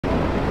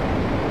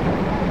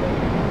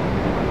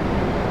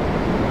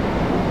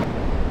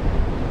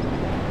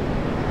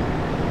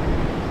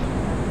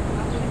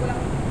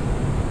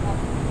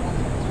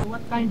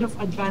kind of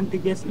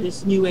advantages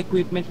this new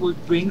equipment will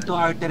bring to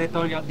our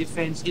territorial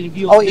defense in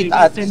view Oh, of the it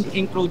adds- recent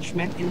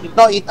encroachment in the...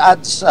 No, it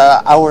adds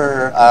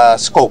our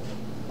scope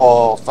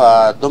of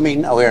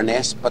domain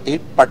awareness,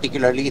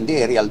 particularly in the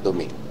aerial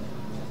domain.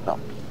 No?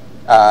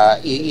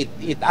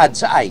 It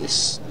adds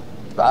eyes.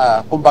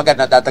 Kumbaga,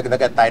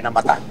 nadadagdagan tayo ng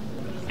mata.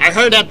 I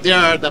heard that there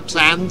are the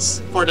plans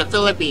for the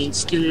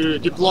Philippines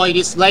to deploy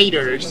these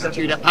lasers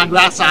to the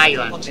Pangras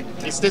Island.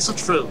 Is this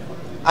true?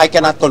 I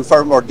cannot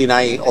confirm or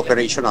deny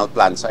operational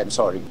plans. I'm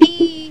sorry.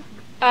 The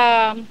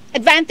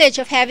advantage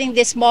of having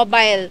this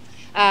mobile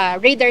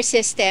radar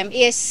system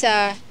is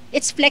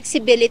its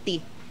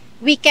flexibility.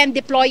 We can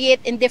deploy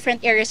it in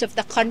different areas of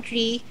the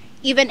country,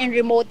 even in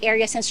remote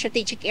areas and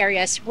strategic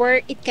areas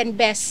where it can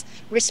best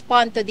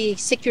respond to the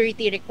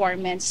security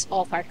requirements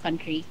of our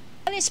country.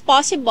 It is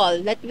possible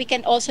that we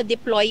can also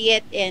deploy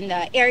it in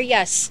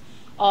areas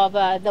of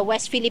the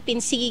West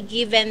Philippine Sea,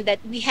 given that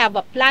we have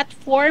a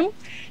platform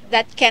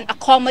that can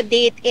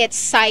accommodate its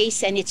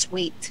size and its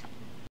weight.